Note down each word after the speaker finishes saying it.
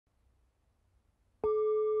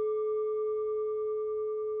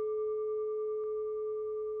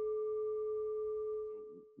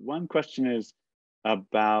one question is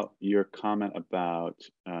about your comment about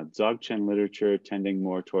Dzogchen literature tending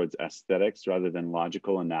more towards aesthetics rather than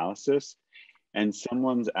logical analysis. And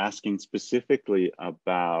someone's asking specifically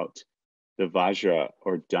about the Vajra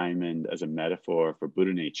or diamond as a metaphor for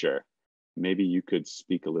Buddha nature. Maybe you could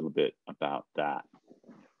speak a little bit about that.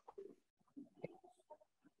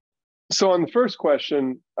 So on the first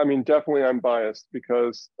question, I mean, definitely I'm biased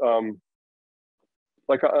because I'm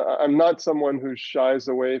not someone who shies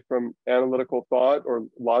away from analytical thought or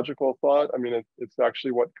logical thought. I mean, it's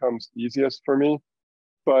actually what comes easiest for me.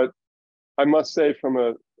 But I must say from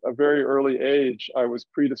a very early age, I was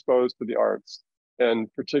predisposed to the arts,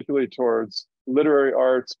 and particularly towards literary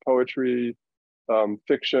arts, poetry,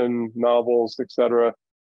 fiction, novels, etc.,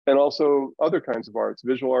 and also other kinds of arts,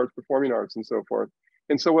 visual arts, performing arts, and so forth.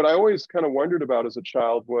 And so what I always kind of wondered about as a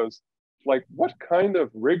child was, like, what kind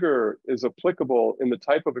of rigor is applicable in the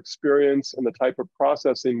type of experience and the type of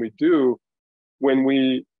processing we do when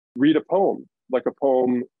we read a poem, like a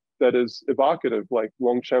poem that is evocative, like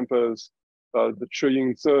Longchenpa's the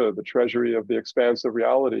Chuying Tzu, the Treasury of the Expanse of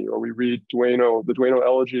Reality, or we read the Dueno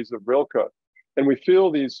elegies of Rilke, and we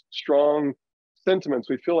feel these strong sentiments.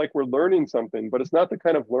 We feel like we're learning something, but it's not the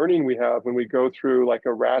kind of learning we have when we go through like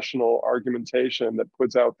a rational argumentation that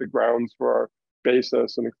puts out the grounds for our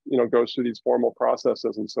basis and goes through these formal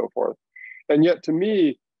processes and so forth. And yet to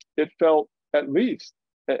me, it felt at least,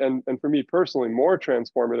 and for me personally, more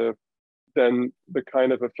transformative than the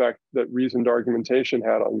kind of effect that reasoned argumentation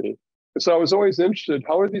had on me. So I was always interested,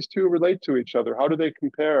 how do these two relate to each other? How do they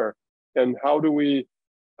compare? And how can we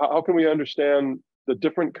understand the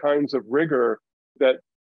different kinds of rigor that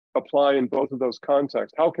apply in both of those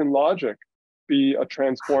contexts? How can logic be a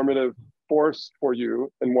transformative force for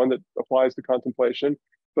you and one that applies to contemplation,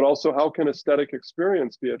 but also how can aesthetic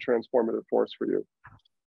experience be a transformative force for you?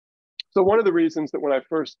 So one of the reasons that when I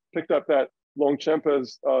first picked up that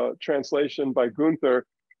Longchenpa's translation by Gunther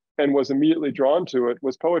and was immediately drawn to it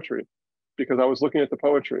was poetry, because I was looking at the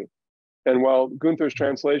poetry. And while Gunther's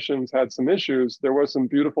translations had some issues, there was some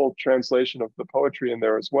beautiful translation of the poetry in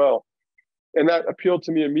there as well. And that appealed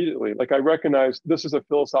to me immediately. Like, I recognized this is a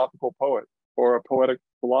philosophical poet or a poetic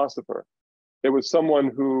philosopher. It was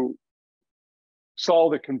someone who saw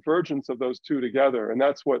the convergence of those two together. And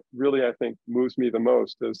that's what really, I think, moves me the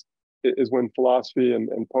most is when philosophy and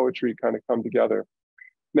poetry kind of come together.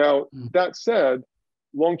 Now, that said,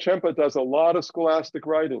 Longchenpa does a lot of scholastic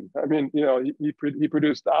writing. I mean, he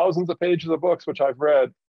produced thousands of pages of books, which I've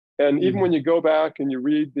read. And even when you go back and you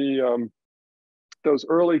read those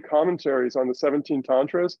early commentaries on the 17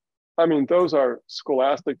 Tantras, I mean, those are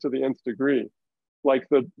scholastic to the nth degree. Like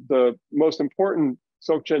the most important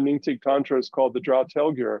Dzogchen Nyingtik Tantra is called the Dra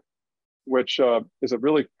Telgyur, which is a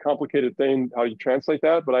really complicated thing, how you translate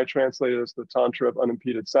that, but I translate it as the Tantra of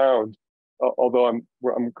unimpeded sound. Although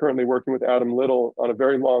I'm currently working with Adam Little on a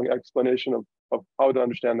very long explanation of how to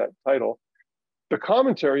understand that title. The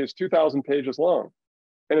commentary is 2,000 pages long,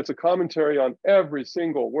 and it's a commentary on every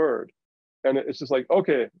single word. And it's just like,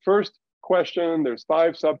 okay, first question, there's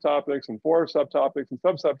 5 subtopics and 4 subtopics and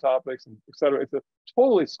sub-subtopics, and et cetera. It's a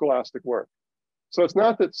totally scholastic work. So it's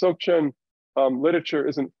not that Dzogchen literature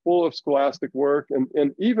isn't full of scholastic work,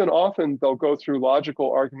 and even often they'll go through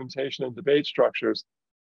logical argumentation and debate structures,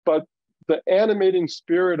 but the animating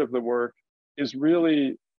spirit of the work is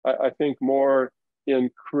really, I think, more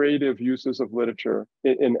in creative uses of literature,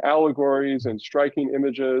 in allegories and striking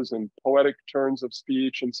images and poetic turns of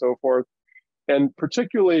speech and so forth, and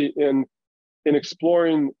particularly in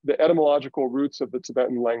exploring the etymological roots of the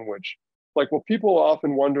Tibetan language. Like, well, people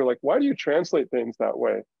often wonder, like, why do you translate things that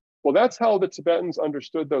way? Well, that's how the Tibetans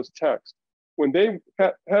understood those texts. When they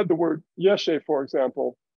had the word yeshe, for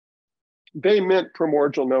example, they meant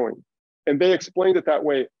primordial knowing. And they explained it that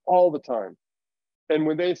way all the time. And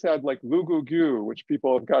when they said like lugu gyu, which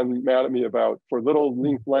people have gotten mad at me about for little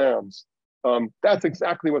link lambs, that's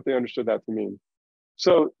exactly what they understood that to mean.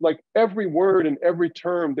 So like every word and every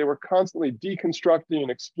term, they were constantly deconstructing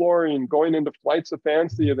and exploring, going into flights of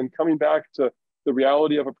fancy and then coming back to the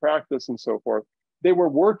reality of a practice and so forth. They were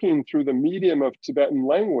working through the medium of Tibetan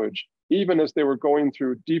language, even as they were going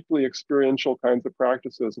through deeply experiential kinds of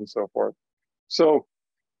practices and so forth. So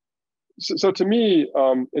to me,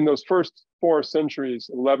 in those first 4 centuries,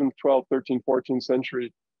 11th, 12th, 13th, 14th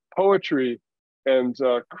century, poetry and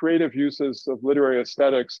creative uses of literary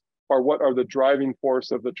aesthetics are what are the driving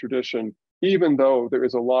force of the tradition, even though there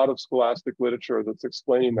is a lot of scholastic literature that's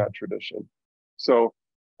explaining that tradition. So,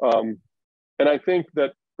 and I think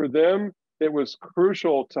that for them, it was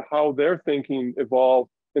crucial to how their thinking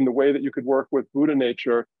evolved in the way that you could work with Buddha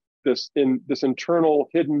nature, this internal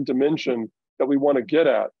hidden dimension that we want to get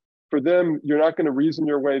at. For them, you're not going to reason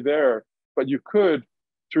your way there, but you could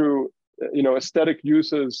through aesthetic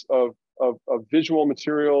uses of visual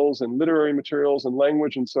materials and literary materials and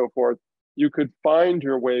language and so forth, you could find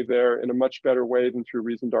your way there in a much better way than through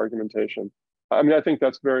reasoned argumentation. I mean, I think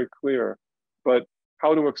that's very clear, but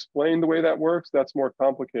how to explain the way that works, that's more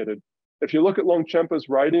complicated. If you look at Longchenpa's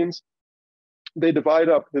writings, they divide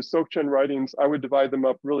up his Dzogchen writings. I would divide them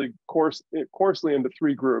up really coarsely into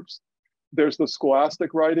three groups. There's the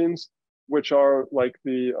scholastic writings, which are like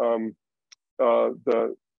the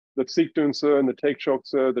Tsikdunse and the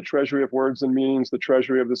Teikchokse, the treasury of words and meanings, the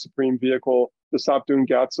treasury of the supreme vehicle, the Sapdun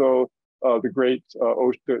Gyatso, the great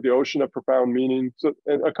the ocean of profound meaning, so,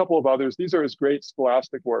 and a couple of others. These are his great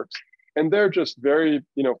scholastic works, and they're just very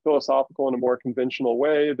philosophical in a more conventional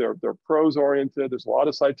way. They're prose oriented. There's a lot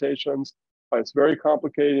of citations. It's very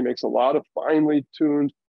complicated. He makes a lot of finely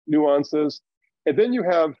tuned nuances, and then you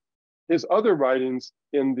have his other writings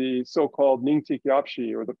in the so-called Ningtik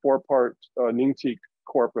Yapshi, or the four-part Ningtik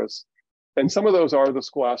corpus. And some of those are the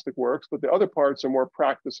scholastic works, but the other parts are more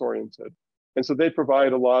practice-oriented. And so they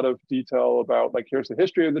provide a lot of detail about, like, here's the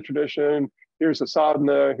history of the tradition, here's the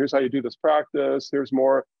sadhana, here's how you do this practice, here's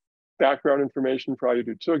more background information for how you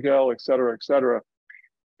do tugel, et cetera, et cetera.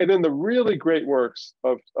 And then the really great works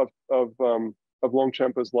of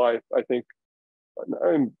Longchenpa's life, I think,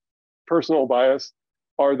 I'm personal bias,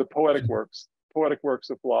 are the poetic works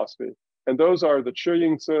of philosophy. And those are the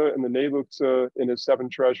Chuyingtse and the Neilukse in his seven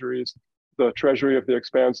treasuries, the treasury of the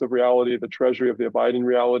expansive reality, the treasury of the abiding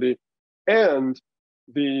reality, and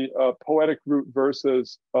the poetic root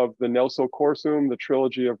verses of the Nelso Korsum, the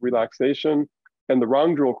trilogy of relaxation, and the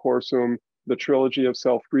Rangdrol Korsum, the trilogy of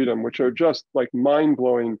self-freedom, which are just like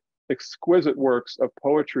mind-blowing, exquisite works of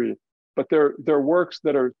poetry, but they're works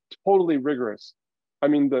that are totally rigorous. I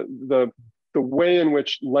mean, the way in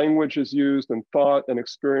which language is used and thought and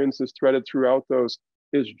experience is threaded throughout those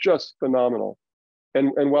is just phenomenal.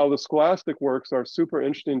 And while the scholastic works are super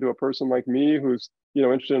interesting to a person like me who's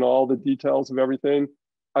interested in all the details of everything,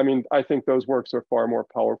 I mean, I think those works are far more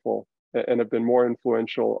powerful and have been more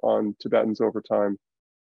influential on Tibetans over time.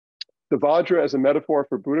 The Vajra as a metaphor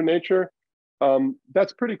for Buddha nature,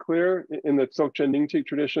 that's pretty clear in the Dzogchen Ningtik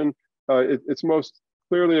tradition. It's most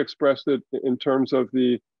clearly expressed in terms of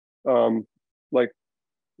the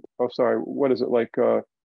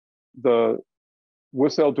the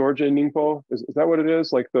Wusel Dorje Ningpo, is that what it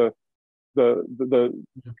is? Like the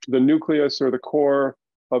nucleus or the core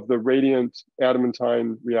of the radiant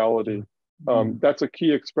adamantine reality. That's a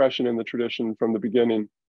key expression in the tradition from the beginning,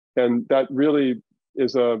 and that really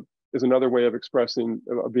is another way of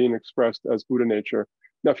being expressed as Buddha nature.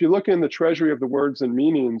 Now, if you look in the treasury of the words and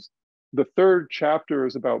meanings, the third chapter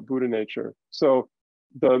is about Buddha nature. So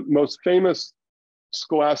the most famous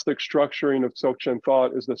scholastic structuring of Dzogchen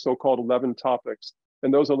thought is the so-called 11 topics.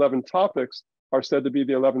 And those 11 topics are said to be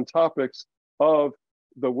the 11 topics of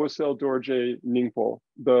the Wusel Dorje Ningpo,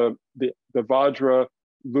 the Vajra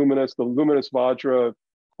luminous Vajra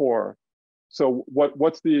core. So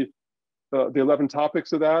what's the 11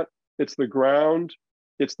 topics of that? It's the ground,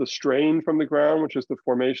 it's the strain from the ground, which is the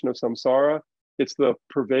formation of samsara. It's the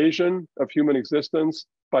pervasion of human existence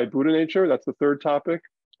by Buddha nature. That's the third topic.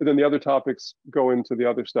 And then the other topics go into the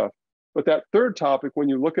other stuff. But that third topic, when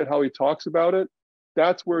you look at how he talks about it,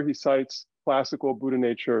 that's where he cites classical Buddha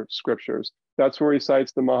nature scriptures. That's where he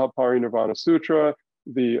cites the Mahaparinirvana Sutra,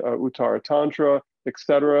 the Uttara Tantra,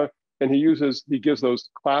 etc. And he gives those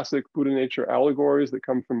classic Buddha nature allegories that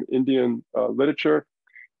come from Indian literature.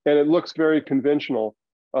 And it looks very conventional.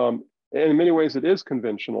 And in many ways, it is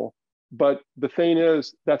conventional. But the thing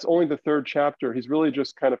is, that's only the third chapter. He's really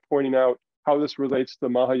just kind of pointing out how this relates to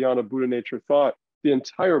Mahayana Buddha nature thought. The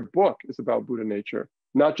entire book is about Buddha nature,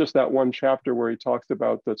 not just that one chapter where he talks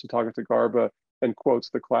about the Tathagata and quotes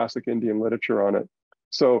the classic Indian literature on it.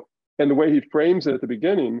 So, and the way he frames it at the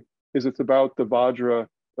beginning is it's about the Vajra,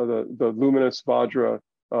 the luminous Vajra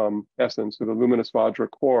essence, or the luminous Vajra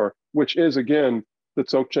core, which is, again, the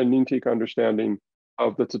Dzogchen Ningtik understanding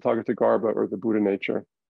of the Tathagata or the Buddha nature.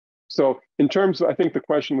 So in terms of, I think the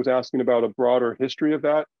question was asking about a broader history of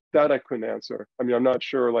that I couldn't answer. I mean, I'm not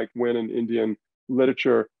sure like when in Indian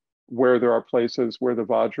literature where there are places where the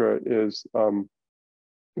Vajra is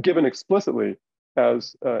given explicitly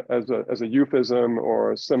as a euphemism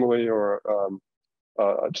or a simile or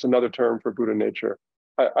just another term for Buddha nature.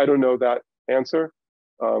 I don't know that answer,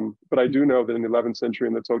 but I do know that in the 11th century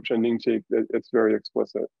in the Dzogchen Ningtik, it's very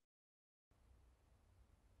explicit.